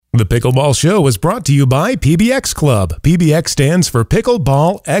The Pickleball Show is brought to you by PBX Club. PBX stands for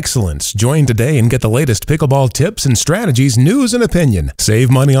Pickleball Excellence. Join today and get the latest pickleball tips and strategies, news and opinion.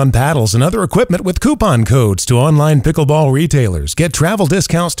 Save money on paddles and other equipment with coupon codes to online pickleball retailers. Get travel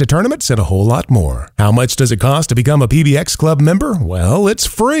discounts to tournaments and a whole lot more. How much does it cost to become a PBX Club member? Well, it's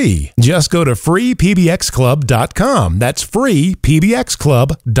free. Just go to freepbxclub.com. That's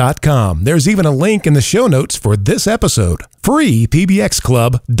freepbxclub.com. There's even a link in the show notes for this episode.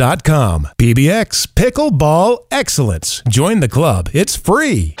 freepbxclub.com. PBX Pickleball Excellence. Join the club. It's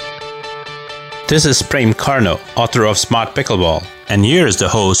free. This is Prem Karno, author of Smart Pickleball. And here's the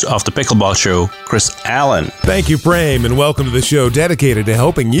host of the Pickleball Show, Chris Allen. Thank you, Prem, and welcome to the show dedicated to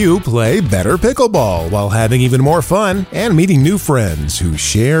helping you play better pickleball while having even more fun and meeting new friends who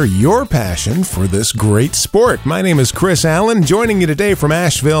share your passion for this great sport. My name is Chris Allen, joining you today from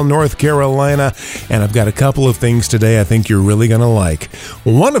Asheville, North Carolina, and I've got a couple of things today I think you're really going to like.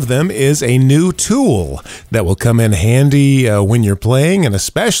 One of them is a new tool that will come in handy when you're playing, and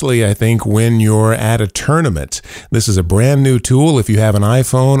especially, I think, when you're at a tournament. This is a brand new tool. If you have an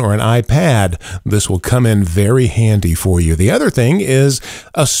iPhone or an iPad, this will come in very handy for you. The other thing is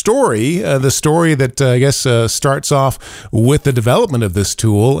a story, the story that I guess starts off with the development of this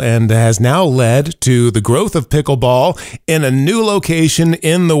tool and has now led to the growth of pickleball in a new location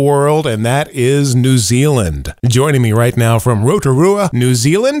in the world, and that is New Zealand. Joining me right now from Rotorua, New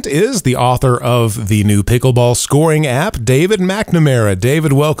Zealand, is the author of the new Pickleball Scoring App, David McNamara.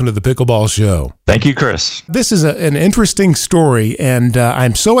 David, welcome to the Pickleball Show. Thank you, Chris. This is an interesting story, and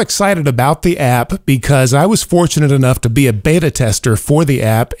I'm so excited about the app because I was fortunate enough to be a beta tester for the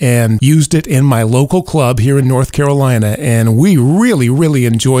app and used it in my local club here in North Carolina, and we really, really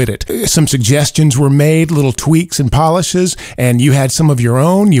enjoyed it. Some suggestions were made, little tweaks and polishes, and you had some of your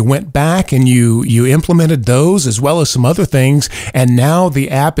own. You went back and you implemented those as well as some other things, and now the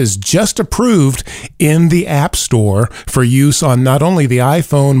app is just approved in the App Store for use on not only the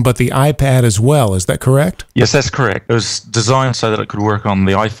iPhone but the iPad as well. Is that correct? Yes, that's correct. It was designed so that it could work on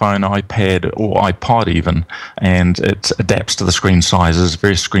the iPhone, iPad, or iPod even, and it adapts to the screen sizes,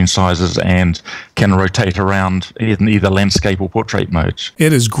 various screen sizes, and can rotate around in either landscape or portrait modes.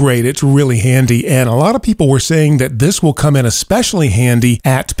 It is great. It's really handy, and a lot of people were saying that this will come in especially handy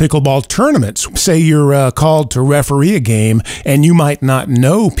at pickleball tournaments. Say you're called to referee a game, and you might not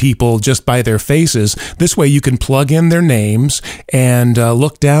know people just by their faces. This way you can plug in their names and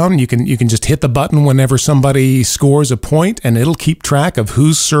look down. You can just hit the button whenever somebody scores a point, and it'll keep track of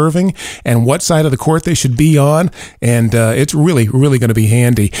who's serving and what side of the court they should be on, and it's really, really going to be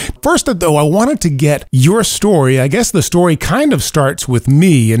handy. First, though, I wanted to get your story. I guess the story kind of starts with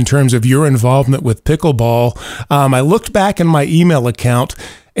me in terms of your involvement with pickleball. I looked back in my email account,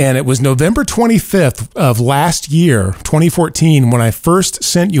 and it was November 25th of last year, 2014, when I first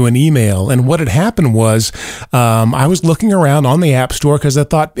sent you an email. And what had happened was I was looking around on the App Store because I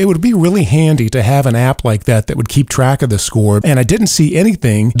thought it would be really handy to have an app like that would keep track of the score. And I didn't see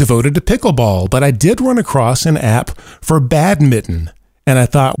anything devoted to pickleball, but I did run across an app for badminton. And I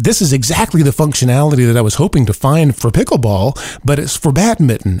thought, this is exactly the functionality that I was hoping to find for pickleball, but it's for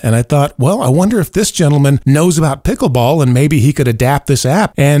badminton. And I thought, well, I wonder if this gentleman knows about pickleball and maybe he could adapt this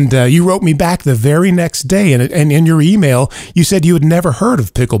app. And you wrote me back the very next day, and in your email, you said you had never heard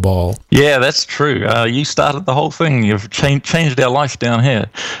of pickleball. Yeah, that's true. You started the whole thing. You've changed our life down here.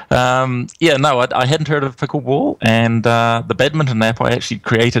 I hadn't heard of pickleball, and the badminton app I actually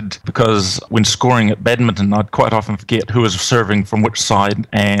created because when scoring at badminton, I'd quite often forget who was serving from which side,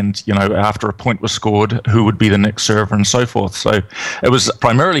 and after a point was scored, who would be the next server and so forth. So it was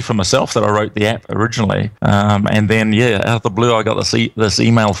primarily for myself that I wrote the app originally, and then out of the blue I got this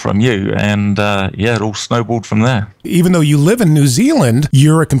email from you, and it all snowballed from there. Even though you live in New Zealand,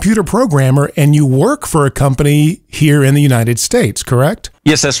 you're a computer programmer and you work for a company here in the United States, correct?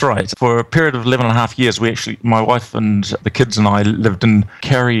 Yes, that's right. For a period of 11 and a half years, my wife and the kids and I lived in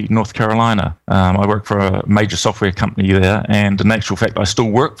Cary, North Carolina. I work for a major software company there, and in actual fact, I still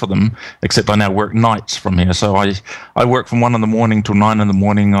work for them, except I now work nights from here. So I work from 1 a.m. till 9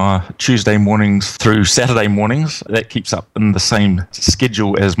 a.m, Tuesday mornings through Saturday mornings. That keeps up in the same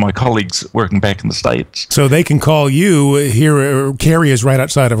schedule as my colleagues working back in the States. So they can call you here. Cary is right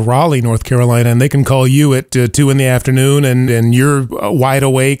outside of Raleigh, North Carolina, and they can call you at 2 in the afternoon, and you're wide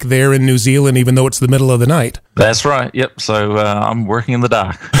awake there in New Zealand, even though it's the middle of the night. That's right. Yep. So I'm working in the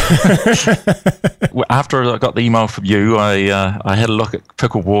dark. After I got the email from you, I had a look at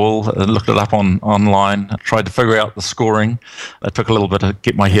pickleball, looked it up online, tried to figure out the scoring. It took a little bit to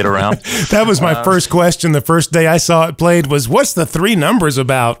get my head around. That was my first question. The first day I saw it played was, what's the three numbers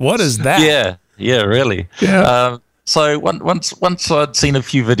about? What is that? Yeah, really. Yeah. So once I'd seen a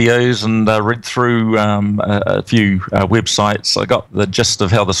few videos and read through a few websites, I got the gist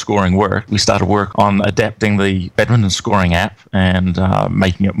of how the scoring worked. We started work on adapting the badminton scoring app and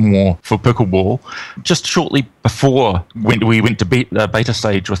making it more for pickleball. Just shortly before we went to beta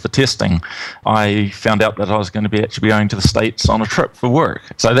stage with the testing, I found out that I was going to be actually going to the States on a trip for work.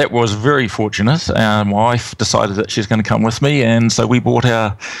 So that was very fortunate. My wife decided that she's going to come with me, and so we bought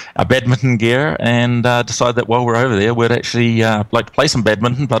our badminton gear and decided that while we're over there, we'd actually like to play some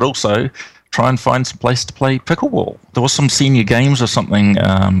badminton, but also try and find some place to play pickleball. There was some senior games or something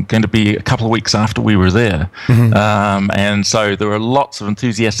going to be a couple of weeks after we were there. And so there were lots of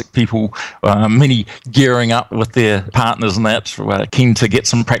enthusiastic people, many gearing up with their partners and that, keen to get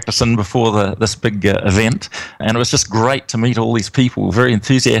some practice in before this big event. And it was just great to meet all these people, very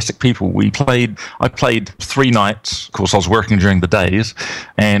enthusiastic people. I played 3 nights. Of course, I was working during the days,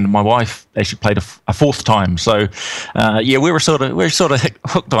 and my wife actually played a fourth time. So, we were sort of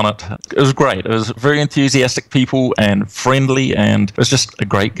hooked on it. It was great. It was very enthusiastic people and friendly, and it was just a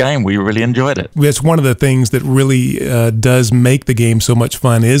great game. We really enjoyed it. That's one of the things that really does make the game so much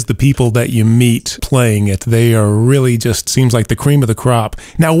fun is the people that you meet playing it. They are really just seems like the cream of the crop.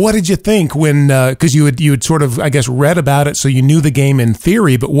 Now, what did you think when, because you had sort of, I guess, read about it, so you knew the game in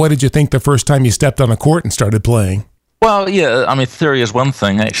theory, but what did you think the first time you stepped on a court and started playing? Well, yeah, I mean, theory is one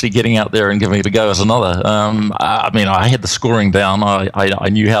thing. Actually getting out there and giving it a go is another. I had the scoring down. I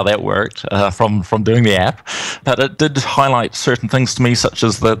knew how that worked from doing the app. But it did highlight certain things to me, such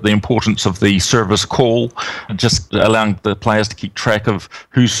as the importance of the service call, just allowing the players to keep track of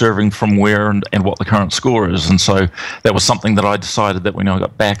who's serving from where and what the current score is. And so that was something that I decided that when I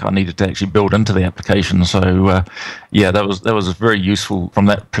got back, I needed to actually build into the application. So, that was very useful from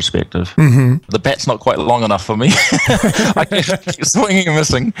that perspective. The bat's not quite long enough for me. I keep swinging and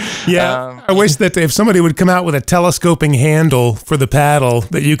missing. Yeah, I wish that if somebody would come out with a telescoping handle for the paddle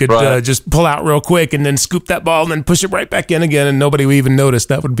that you could just pull out real quick and then scoop that ball and then push it right back in again and nobody would even notice.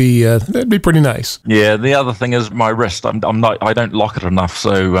 That'd be pretty nice. Yeah, the other thing is my wrist. I don't lock it enough,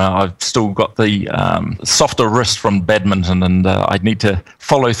 so I've still got the softer wrist from badminton, and I need to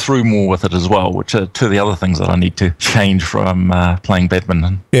follow through more with it as well, which are two of the other things that I need to change from playing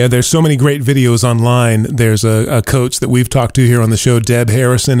badminton. Yeah, there's so many great videos online. There's a coach that we've talked to here on the show, Deb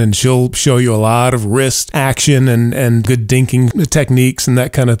Harrison, and she'll show you a lot of wrist action and good dinking techniques and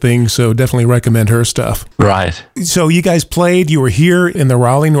that kind of thing. So definitely recommend her stuff. Right. So you guys played, you were here in the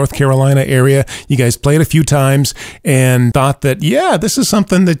Raleigh, North Carolina area. You guys played a few times and thought that, this is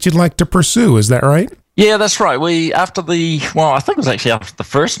something that you'd like to pursue. Is that right? Yeah, that's right. I think it was actually after the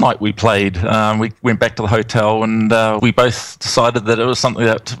first night we played, we went back to the hotel and we both decided that it was something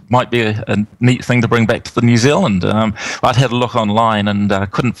that might be a neat thing to bring back to New Zealand. I'd had a look online and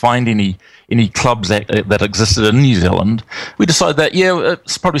couldn't find any clubs that existed in New Zealand. We decided that,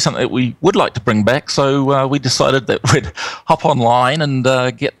 it's probably something that we would like to bring back, so we decided that we'd hop online and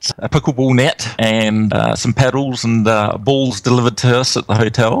get a pickleball net and some paddles and balls delivered to us at the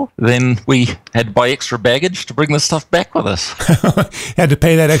hotel. Then we had to buy extra baggage to bring this stuff back with us. Had to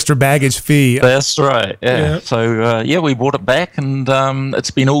pay that extra baggage fee. That's right, yeah. So, we brought it back, and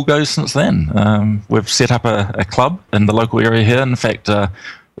it's been all go since then. We've set up a club in the local area here. In fact,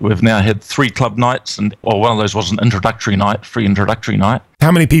 we've now had 3 club nights, and one of those was an free introductory night.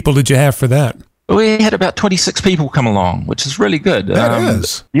 How many people did you have for that? We had about 26 people come along, which is really good. That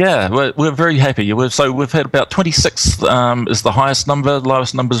is. Yeah, we're very happy. We've had about 26 is the highest number. The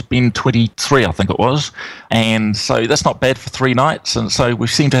lowest number's been 23, I think it was. And so that's not bad for 3 nights. And so we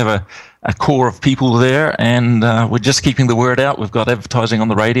seem to have a core of people there, and we're just keeping the word out. We've got advertising on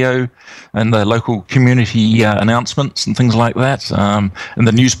the radio and the local community announcements and things like that. In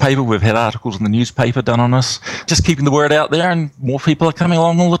the newspaper, we've had articles in the newspaper done on us. Just keeping the word out there, and more people are coming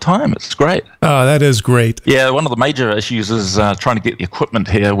along all the time. It's great. Oh, that is great. Yeah, one of the major issues is trying to get the equipment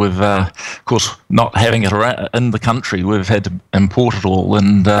here. We've, of course, not having it around in the country. We've had to import it all.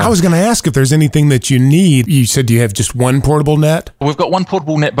 And I was going to ask if there's anything that you need. You said you have just one portable net? We've got one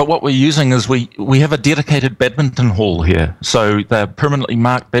portable net, but what we're using is we have a dedicated badminton hall here. So they're permanently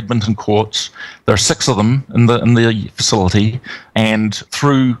marked badminton courts. There are 6 of them in the facility, and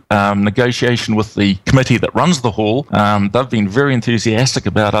through negotiation with the committee that runs the hall, they've been very enthusiastic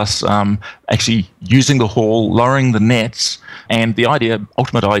about us actually using the hall, lowering the nets, and the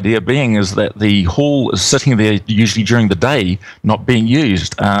ultimate idea being is that the hall is sitting there usually during the day, not being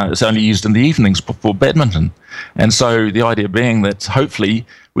used. It's only used in the evenings for badminton. And so the idea being that hopefully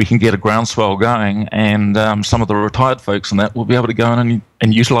we can get a groundswell going, and some of the retired folks and that will be able to go in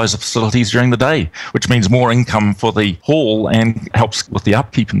and utilize the facilities during the day, which means more income for the hall and helps with the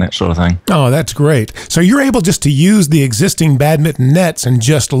upkeep and that sort of thing. Oh, that's great. So you're able just to use the existing badminton nets and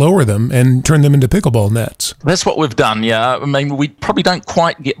just lower them and turn them into pickleball nets. That's what we've done, yeah. I mean, we probably don't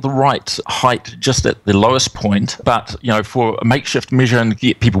quite get the right height just at the lowest point, but, for a makeshift measure and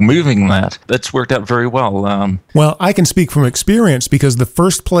get people moving that's worked out very well. Well, I can speak from experience because the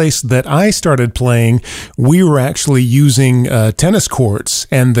first place that I started playing, we were actually using tennis courts,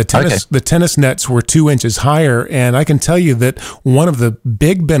 and the tennis nets were 2 inches higher. And I can tell you that one of the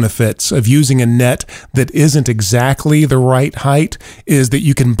big benefits of using a net that isn't exactly the right height is that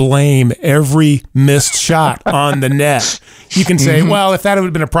you can blame every missed shot on the net. You can say, well, if that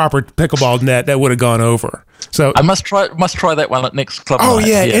had been a proper pickleball net, that would have gone over. So I must try that one at next club Oh night.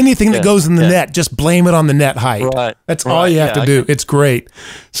 yeah, anything that goes in the net, just blame it on the net height. Right. That's all you have to do. It's great.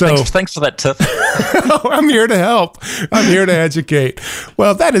 So thanks for that tip. I'm here to help. I'm here to educate.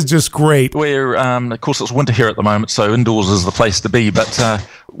 Well, that is just great. We're of course it's winter here at the moment, so indoors is the place to be. But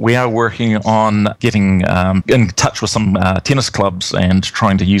we are working on getting in touch with some tennis clubs and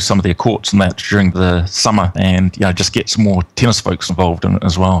trying to use some of their courts and that during the summer, and just get some more tennis folks involved in it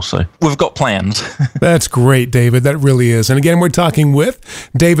as well. So we've got plans. That's great, David. That really is. And again, we're talking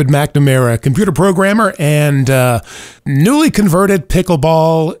with David McNamara, computer programmer and newly converted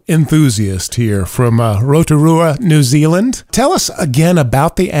pickleball enthusiast here from Rotorua, New Zealand. Tell us again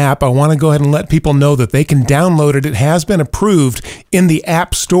about the app. I want to go ahead and let people know that they can download it. It has been approved in the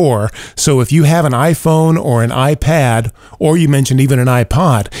App Store. So if you have an iPhone or an iPad, or you mentioned even an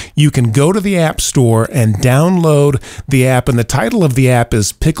iPod, you can go to the App Store and download the app. And the title of the app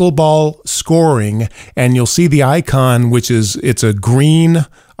is Pickleball Scoring. And you'll see the icon, it's a green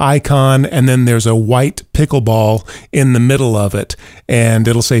icon, and then there's a white pickleball in the middle of it. And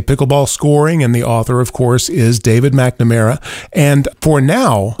it'll say Pickleball Scoring, and the author, of course, is David McNamara. And for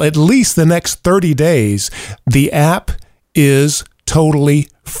now, at least the next 30 days, the app is totally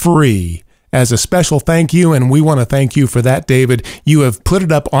free. As a special thank you, and we want to thank you for that, David, you have put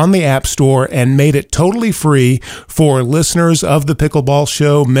it up on the App Store and made it totally free for listeners of the Pickleball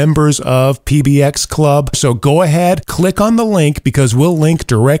Show, members of PBX Club. So go ahead, click on the link, because we'll link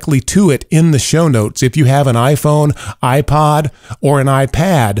directly to it in the show notes. If you have an iPhone, iPod, or an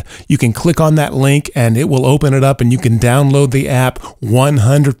iPad, you can click on that link and it will open it up and you can download the app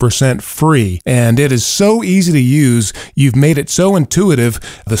 100% free. And it is so easy to use. You've made it so intuitive.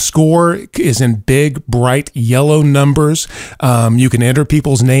 The score is in big, bright yellow numbers. You can enter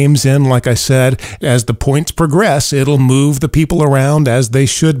people's names in, like I said. As the points progress, it'll move the people around as they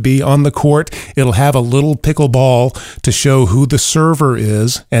should be on the court. It'll have a little pickleball to show who the server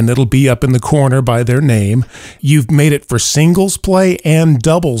is, and it'll be up in the corner by their name. You've made it for singles play and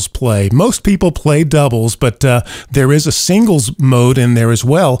doubles play. Most people play doubles, but there is a singles mode in there as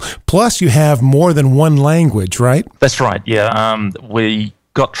well. Plus, you have more than one language, right? That's right, yeah. We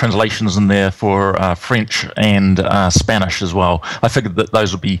got translations in there for French and Spanish as well. I figured that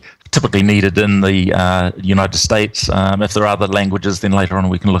those would be typically needed in the United States. If there are other languages, then later on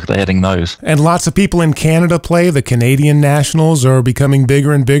we can look at adding those. And lots of people in Canada play. The Canadian nationals are becoming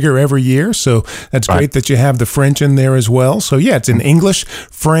bigger and bigger every year, so that's great that you have the French in there as well. So yeah, it's in English,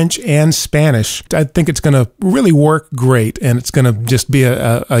 French, and Spanish. I think it's going to really work great, and it's going to just be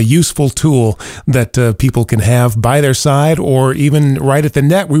a useful tool that people can have by their side or even right at the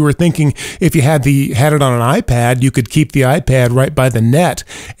net. We were thinking if you had it on an iPad, you could keep the iPad right by the net,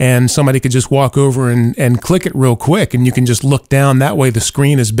 and somebody could just walk over and click it real quick, and you can just look down. That way the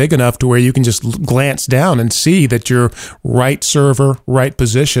screen is big enough to where you can just glance down and see that you're right server, right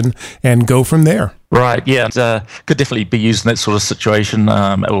position, and go from there. Right, yeah. Could definitely be used in that sort of situation,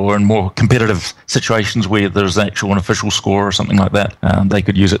 or in more competitive situations where there's an official score or something like that. They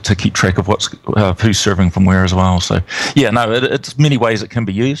could use it to keep track of who's serving from where as well. So, yeah, no, it's many ways it can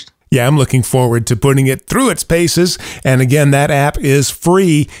be used. Yeah, I'm looking forward to putting it through its paces. And again, that app is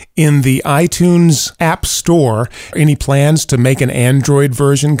free in the iTunes App Store. Any plans to make an Android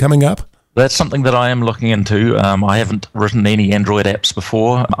version coming up? That's something that I am looking into. I haven't written any Android apps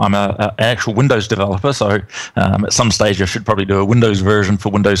before. I'm an actual Windows developer, so at some stage I should probably do a Windows version for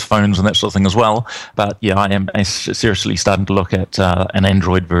Windows phones and that sort of thing as well. But yeah, I am seriously starting to look at an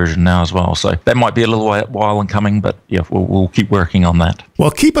Android version now as well. So that might be a little while in coming, but yeah, we'll keep working on that.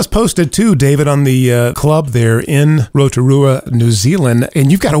 Well, keep us posted too, David, on the club there in Rotorua, New Zealand.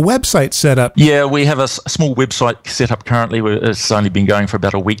 And you've got a website set up. Yeah, we have a small website set up currently. It's only been going for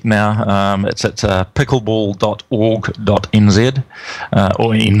about a week now. It's at pickleball.org.nz,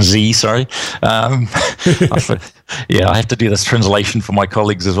 or NZ, sorry. I have to do this translation for my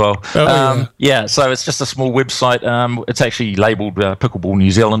colleagues as well. So it's just a small website. It's actually labelled Pickleball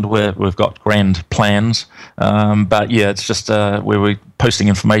New Zealand, where we've got grand plans. It's just where we're posting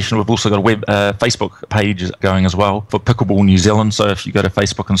information. We've also got a Facebook page going as well for Pickleball New Zealand. So if you go to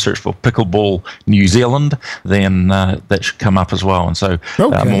Facebook and search for Pickleball New Zealand, then that should come up as well. And so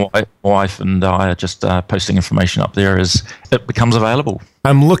my wife and I are just posting information up there as it becomes available.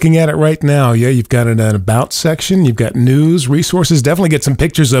 I'm looking at it right now. Yeah, you've got an about section. You've got news, resources. Definitely get some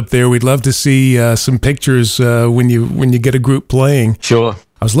pictures up there. We'd love to see some pictures when you get a group playing. Sure.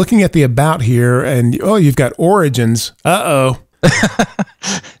 I was looking at the about here, and you've got origins. Uh-oh. Yep.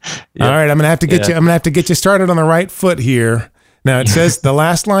 All right, I'm gonna have to get you. I'm gonna have to get you started on the right foot here. Now, it says the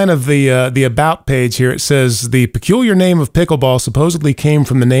last line of the About page here, it says, the peculiar name of pickleball supposedly came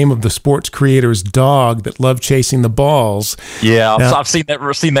from the name of the sport's creator's dog that loved chasing the balls. Yeah, now, I've seen that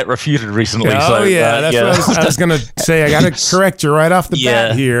refuted recently. That's what I was going to say. I got to correct you right off the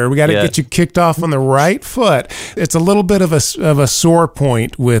bat here. We got to get you kicked off on the right foot. It's a little bit of a sore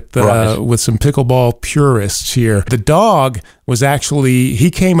point with some pickleball purists here. The dog was actually,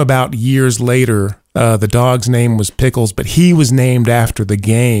 he came about years later. The dog's name was Pickles, but he was named after the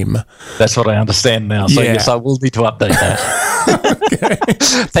game. That's what I understand now. So yes, I will need to update that. Okay.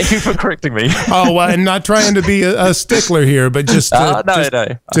 Thank you for correcting me. Oh, well, and not trying to be a stickler here, but just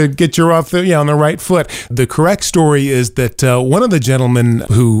to get you off on the right foot. The correct story is that one of the gentlemen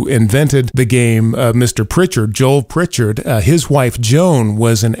who invented the game, Mr. Pritchard, Joel Pritchard, his wife Joan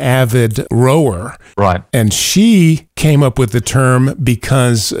was an avid rower. Right. And she came up with the term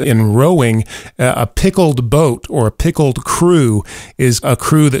because in rowing, a pickled boat or a pickled crew is a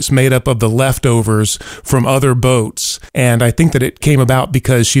crew that's made up of the leftovers from other boats. And I think that it came about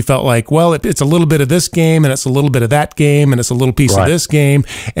because she felt like, well, it's a little bit of this game and it's a little bit of that game and it's a little piece of this game.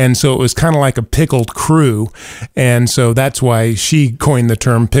 And so it was kind of like a pickled crew. And so that's why she coined the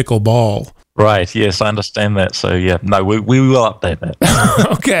term pickleball. Right. Yes, I understand that. So, we will update that.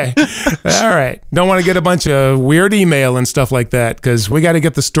 Okay. All right. Don't want to get a bunch of weird email and stuff like that because we got to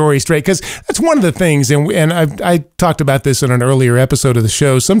get the story straight. Because that's one of the things, and I talked about this in an earlier episode of the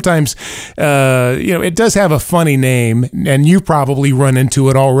show. Sometimes, it does have a funny name, and you probably run into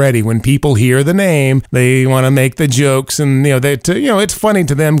it already. When people hear the name, they want to make the jokes, and it's funny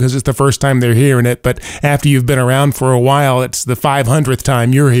to them because it's the first time they're hearing it. But after you've been around for a while, it's the 500th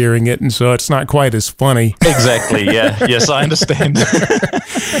time you're hearing it, and so it's not quite as funny. Exactly. Yeah. Yes, I understand.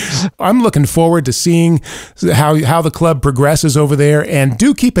 I'm looking forward to seeing how the club progresses over there, and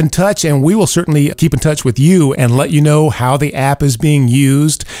do keep in touch, and we will certainly keep in touch with you and let you know how the app is being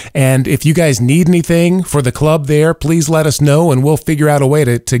used. And if you guys need anything for the club there, please let us know, and we'll figure out a way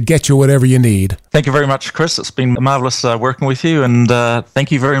to get you whatever you need. Thank you very much, Chris. It's been marvelous working with you, and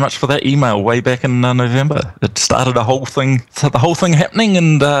thank you very much for that email way back in November. It started the whole thing happening,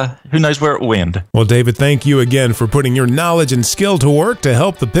 and who knows where it will end. Well, David, thank you again for putting your knowledge and skill to work to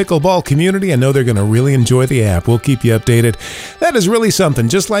help the pickleball community. I know they're going to really enjoy the app. We'll keep you updated. That is really something,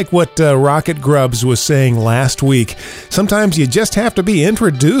 just like what Rocket Grubbs was saying last week. Sometimes you just have to be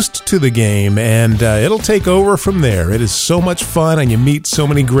introduced to the game, and it'll take over from there. It is so much fun, and you meet so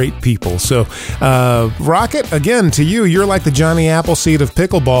many great people. So, Rocket, again, to you, you're like the Johnny Appleseed of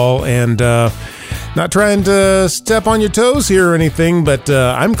pickleball, and not trying to step on your toes here or anything, but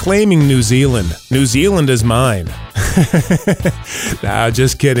I'm claiming New Zealand. New Zealand is mine. No,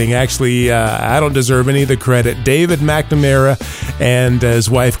 just kidding. Actually, I don't deserve any of the credit. David McNamara and his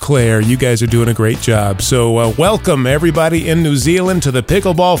wife Claire, you guys are doing a great job. So welcome everybody in New Zealand to the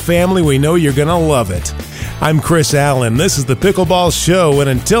Pickleball family. We know you're going to love it. I'm Chris Allen. This is the Pickleball Show, and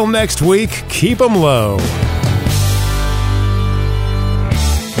until next week, keep 'em low.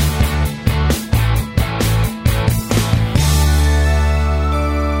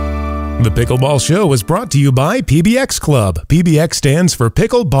 The Pickleball Show is brought to you by PBX Club. PBX stands for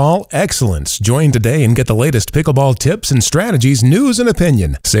Pickleball Excellence. Join today and get the latest pickleball tips and strategies, news and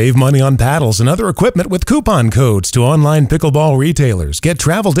opinion. Save money on paddles and other equipment with coupon codes to online pickleball retailers. Get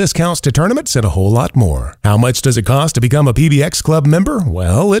travel discounts to tournaments and a whole lot more. How much does it cost to become a PBX Club member?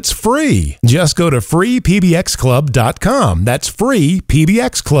 Well, it's free. Just go to freepbxclub.com. That's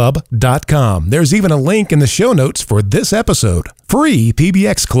freepbxclub.com. There's even a link in the show notes for this episode.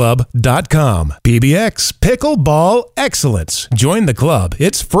 freepbxclub.com. PBX Pickleball Excellence. Join the club.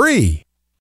 It's free.